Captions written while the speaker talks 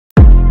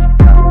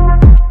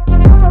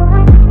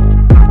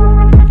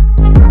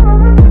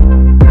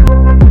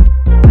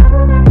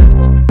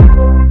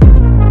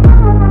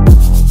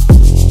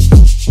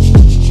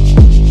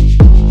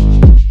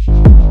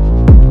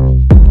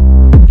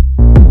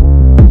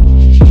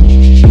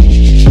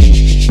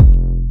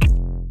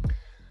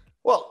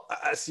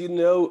As you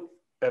know,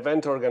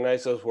 event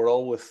organizers were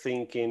always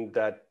thinking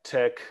that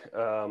tech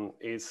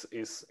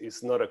is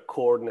not a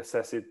core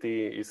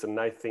necessity, it's a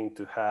nice thing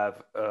to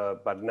have,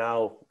 but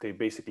now they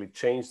basically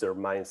changed their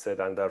mindset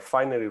and are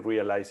finally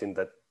realizing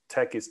that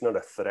tech is not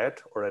a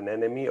threat or an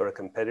enemy or a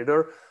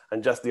competitor,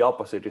 and just the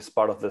opposite, is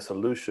part of the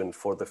solution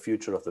for the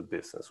future of the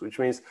business, which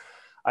means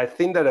I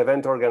think that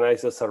event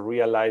organizers are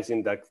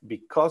realizing that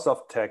because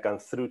of tech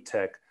and through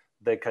tech,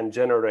 they can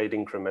generate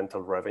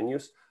incremental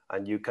revenues.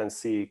 And you can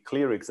see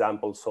clear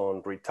examples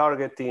on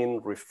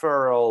retargeting,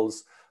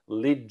 referrals,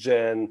 lead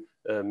gen,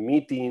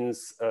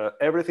 meetings,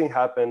 everything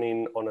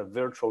happening on a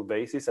virtual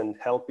basis and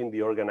helping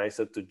the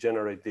organizer to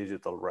generate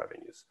digital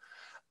revenues.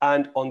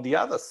 And on the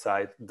other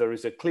side, there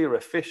is a clear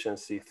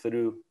efficiency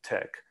through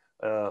tech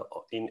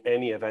in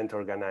any event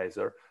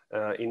organizer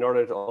in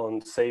order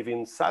on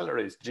saving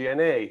salaries,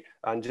 G&A,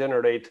 and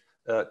generate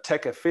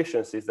tech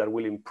efficiencies that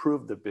will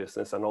improve the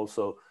business and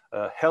also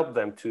help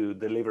them to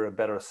deliver a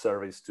better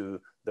service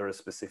to their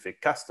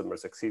specific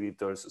customers,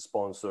 exhibitors,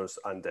 sponsors,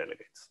 and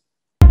delegates.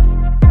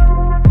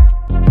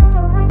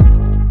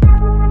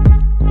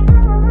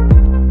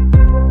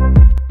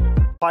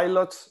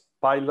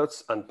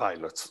 Pilots, and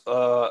pilots.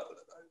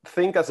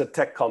 Think as a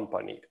tech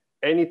company.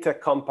 Any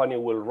tech company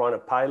will run a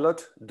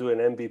pilot, do an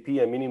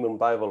MVP, a minimum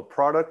viable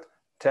product,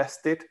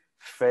 test it,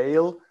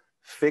 fail,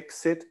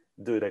 fix it,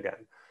 do it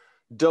again.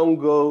 Don't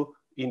go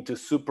into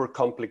super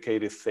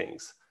complicated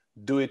things.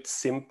 Do it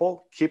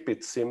simple, keep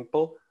it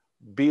simple,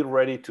 be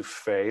ready to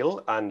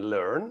fail and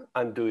learn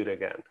and do it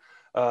again.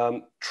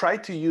 Try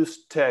to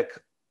use tech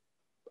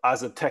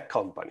as a tech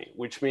company,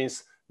 which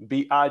means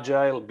be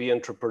agile, be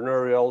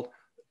entrepreneurial,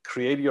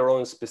 create your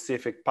own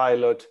specific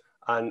pilot,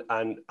 and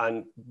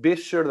be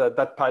sure that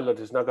that pilot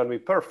is not going to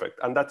be perfect,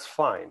 and that's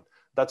fine.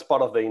 That's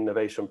part of the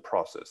innovation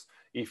process.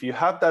 If you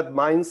have that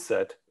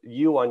mindset,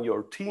 you and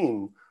your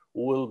team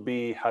will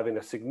be having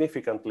a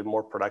significantly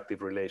more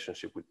productive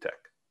relationship with tech.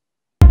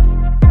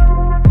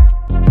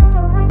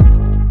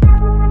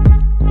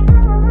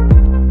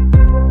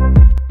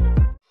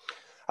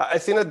 I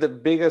think that the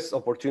biggest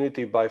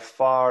opportunity by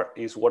far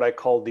is what I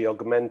call the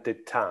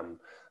augmented TAM.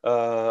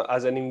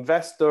 As an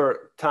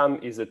investor, TAM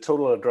is a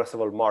total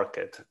addressable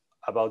market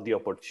about the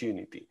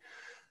opportunity.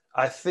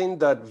 I think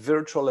that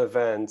virtual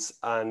events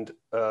and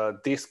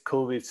this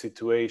COVID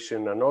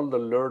situation and all the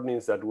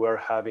learnings that we're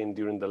having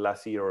during the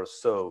last year or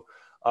so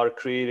are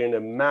creating a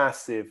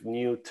massive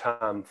new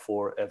TAM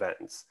for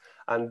events.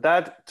 And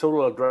that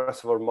total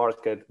addressable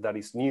market that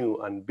is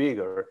new and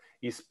bigger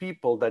is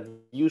people that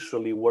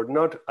usually were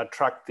not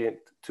attracted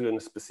to a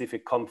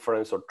specific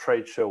conference or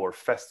trade show or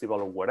festival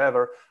or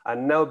whatever.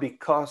 And now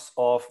because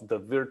of the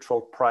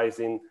virtual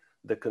pricing,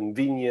 the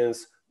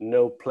convenience,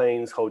 no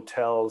planes,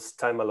 hotels,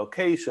 time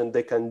allocation,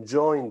 they can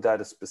join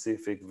that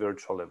specific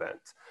virtual event.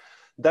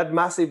 That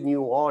massive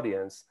new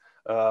audience,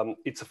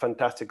 it's a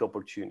fantastic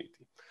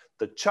opportunity.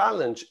 The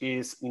challenge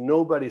is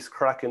nobody's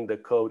cracking the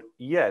code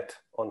yet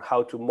on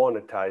how to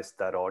monetize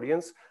that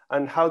audience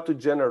and how to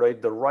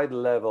generate the right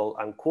level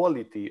and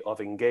quality of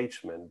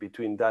engagement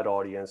between that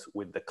audience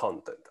with the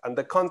content. And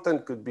the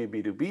content could be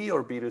B2B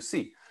or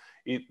B2C.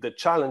 The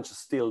challenge is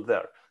still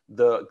there.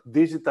 The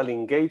digital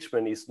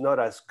engagement is not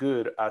as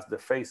good as the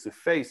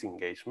face-to-face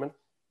engagement.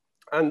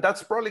 And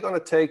that's probably going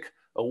to take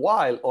a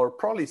while, or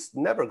probably it's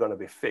never going to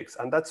be fixed.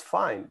 And that's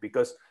fine,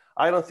 because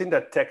I don't think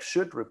that tech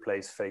should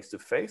replace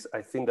face-to-face.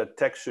 I think that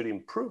tech should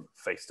improve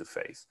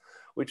face-to-face,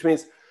 which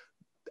means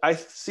I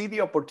see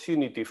the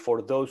opportunity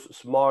for those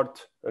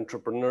smart,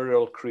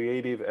 entrepreneurial,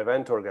 creative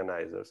event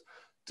organizers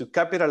to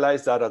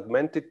capitalize that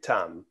augmented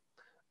TAM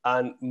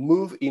and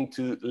move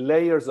into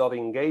layers of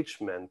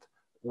engagement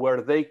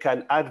where they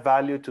can add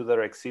value to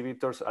their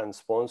exhibitors and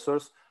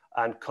sponsors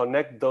and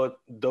connect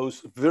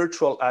those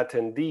virtual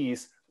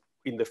attendees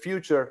in the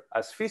future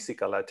as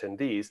physical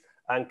attendees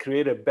and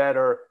create a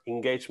better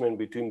engagement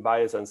between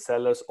buyers and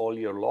sellers all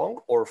year long,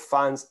 or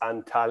fans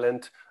and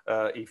talent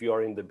if you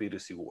are in the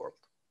B2C world.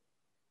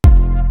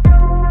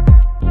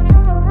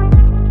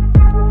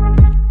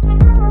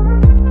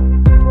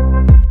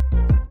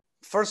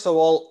 First of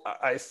all,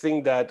 I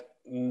think that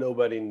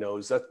nobody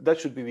knows. That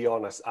should be the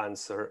honest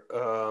answer,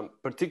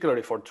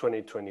 particularly for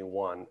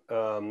 2021.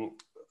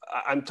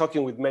 I'm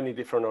talking with many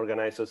different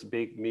organizers,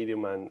 big,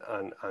 medium,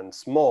 and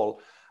small.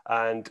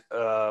 And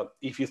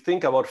if you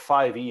think about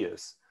 5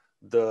 years,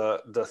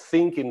 the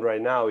thinking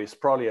right now is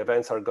probably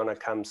events are going to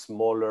come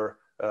smaller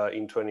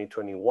in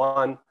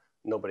 2021.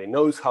 Nobody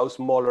knows how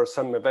smaller.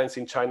 Some events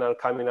in China are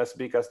coming as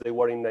big as they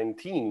were in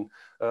 19.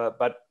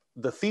 But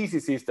the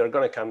thesis is they're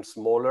going to come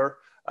smaller,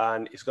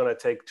 and it's going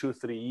to take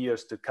 2-3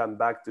 years to come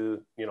back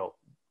to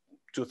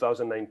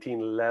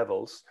 2019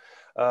 levels.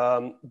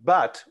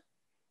 But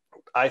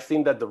I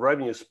think that the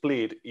revenue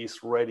split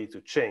is ready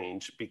to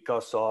change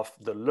because of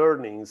the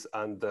learnings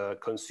and the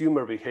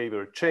consumer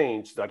behavior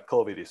change that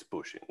COVID is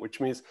pushing, which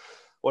means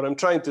what I'm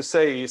trying to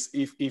say is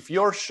if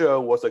your show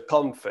was a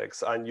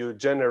Comfex and you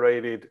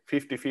generated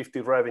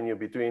 50-50 revenue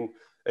between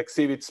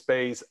exhibit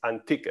space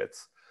and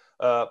tickets,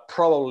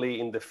 probably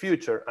in the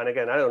future, and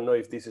again, I don't know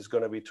if this is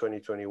going to be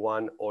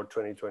 2021 or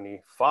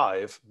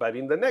 2025, but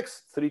in the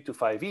next 3 to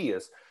 5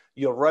 years,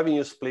 your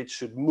revenue split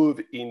should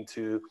move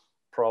into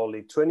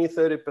probably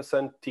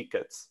 20-30%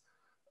 tickets,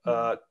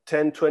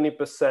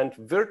 10-20%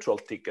 virtual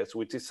tickets,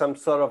 which is some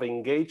sort of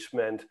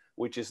engagement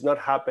which is not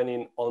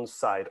happening on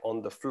site,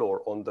 on the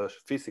floor, on the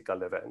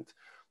physical event,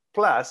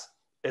 plus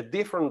a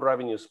different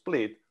revenue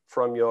split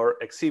from your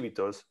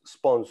exhibitors,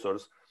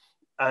 sponsors,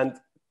 and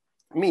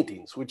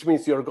meetings, which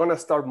means you're going to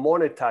start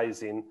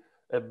monetizing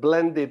a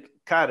blended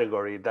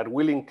category that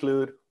will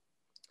include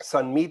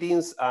some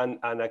meetings and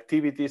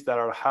activities that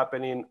are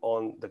happening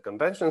on the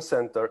convention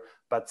center,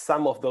 but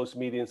some of those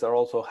meetings are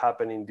also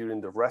happening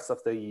during the rest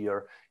of the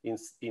year in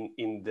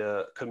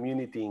the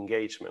community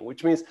engagement,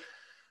 which means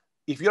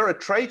if you're a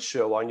trade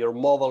show and your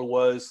model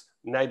was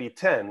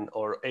 90-10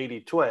 or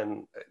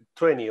 80-20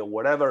 or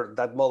whatever,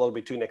 that model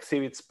between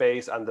exhibit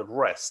space and the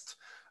rest,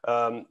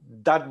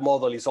 that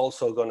model is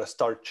also going to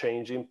start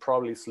changing,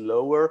 probably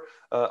slower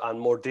and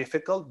more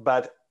difficult,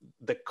 but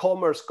the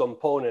commerce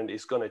component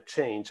is going to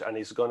change and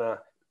is going to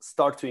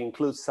start to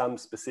include some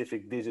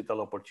specific digital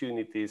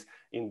opportunities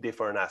in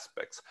different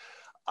aspects.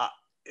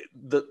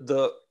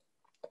 The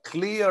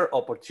clear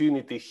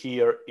opportunity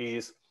here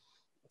is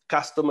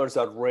customers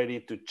are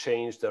ready to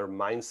change their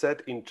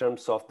mindset in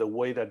terms of the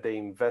way that they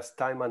invest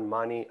time and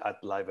money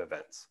at live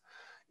events.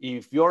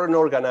 If you're an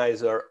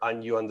organizer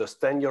and you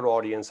understand your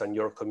audience and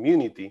your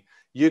community,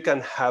 you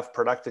can have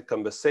productive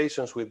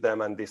conversations with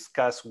them and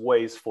discuss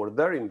ways for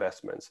their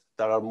investments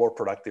that are more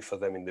productive for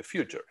them in the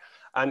future.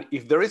 And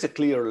if there is a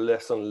clear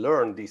lesson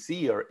learned this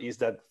year is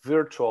that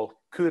virtual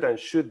could and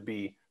should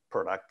be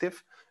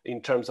productive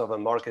in terms of a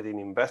marketing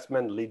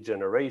investment, lead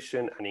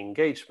generation, and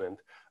engagement.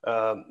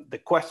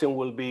 The question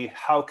will be,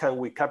 how can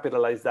we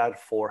capitalize that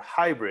for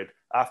hybrid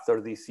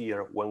after this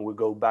year when we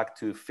go back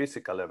to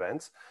physical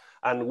events?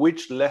 And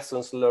which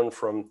lessons learned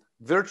from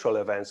virtual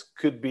events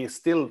could be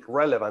still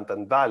relevant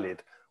and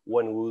valid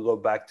when we go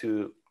back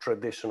to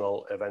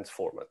traditional events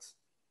formats.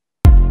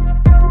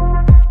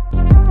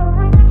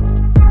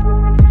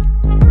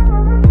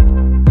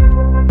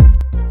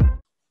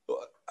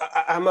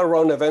 I'm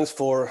around events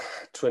for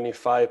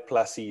 25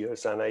 plus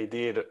years, and I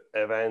did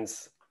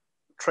events,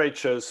 trade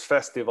shows,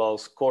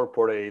 festivals,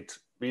 corporate,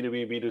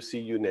 B2B,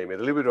 B2C, you name it,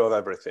 a little bit of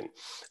everything.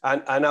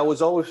 And I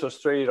was always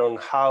frustrated on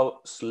how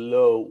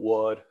slow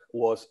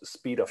was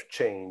speed of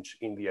change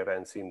in the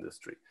events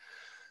industry.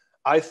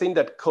 I think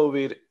that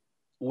COVID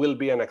will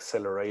be an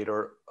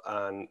accelerator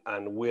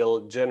and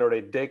will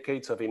generate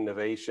decades of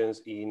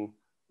innovations in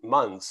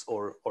months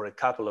or a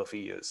couple of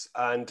years.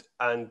 And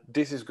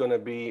this is going to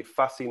be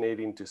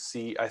fascinating to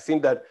see. I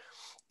think that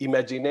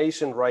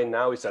imagination right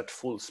now is at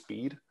full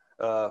speed.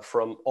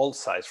 From all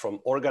sides,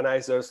 from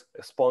organizers,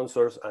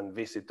 sponsors, and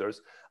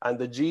visitors. And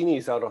the genie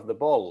is out of the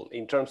bottle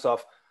in terms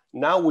of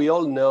now we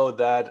all know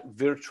that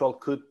virtual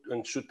could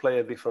and should play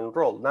a different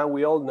role. Now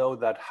we all know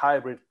that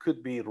hybrid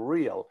could be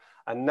real.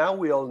 And now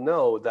we all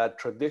know that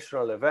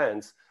traditional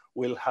events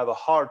will have a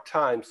hard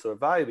time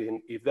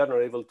surviving if they're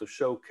not able to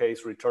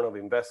showcase return of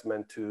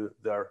investment to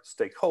their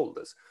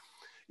stakeholders.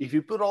 If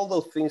you put all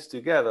those things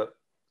together,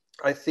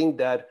 I think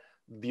that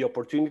the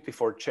opportunity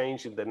for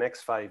change in the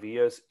next 5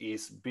 years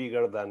is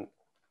bigger than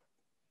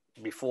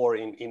before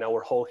in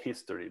our whole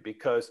history,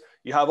 because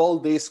you have all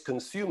these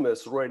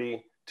consumers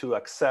ready to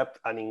accept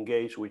and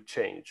engage with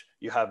change.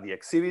 You have the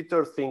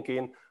exhibitor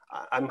thinking,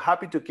 I'm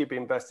happy to keep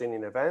investing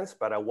in events,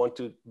 but I want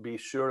to be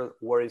sure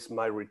where is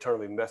my return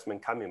of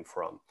investment coming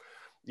from.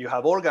 You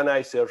have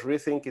organizers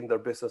rethinking their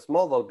business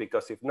model,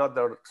 because if not,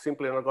 they're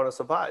simply not going to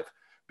survive,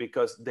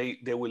 because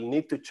they will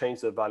need to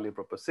change the value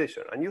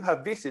proposition. And you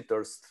have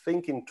visitors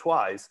thinking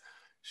twice,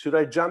 should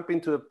I jump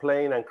into a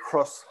plane and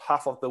cross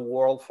half of the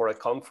world for a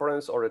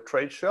conference or a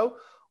trade show?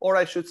 Or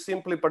I should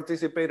simply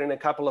participate in a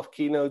couple of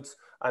keynotes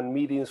and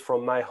meetings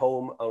from my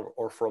home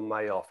or from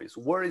my office?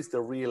 Where is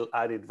the real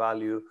added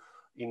value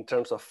in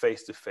terms of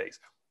face-to-face?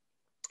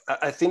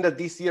 I think that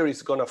this year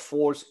is going to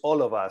force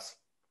all of us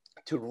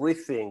to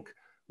rethink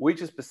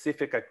which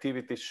specific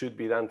activities should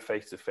be done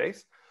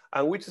face-to-face,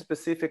 and which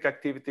specific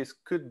activities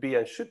could be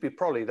and should be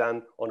probably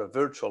done on a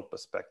virtual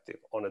perspective,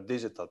 on a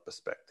digital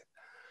perspective.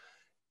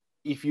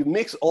 If you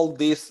mix all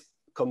these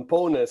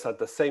components at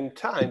the same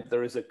time,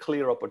 there is a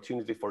clear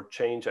opportunity for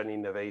change and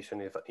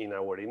innovation in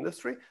our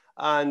industry.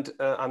 And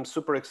I'm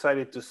super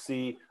excited to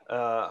see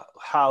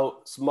how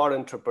smart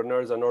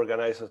entrepreneurs and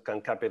organizers can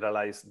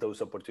capitalize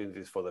those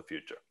opportunities for the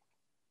future.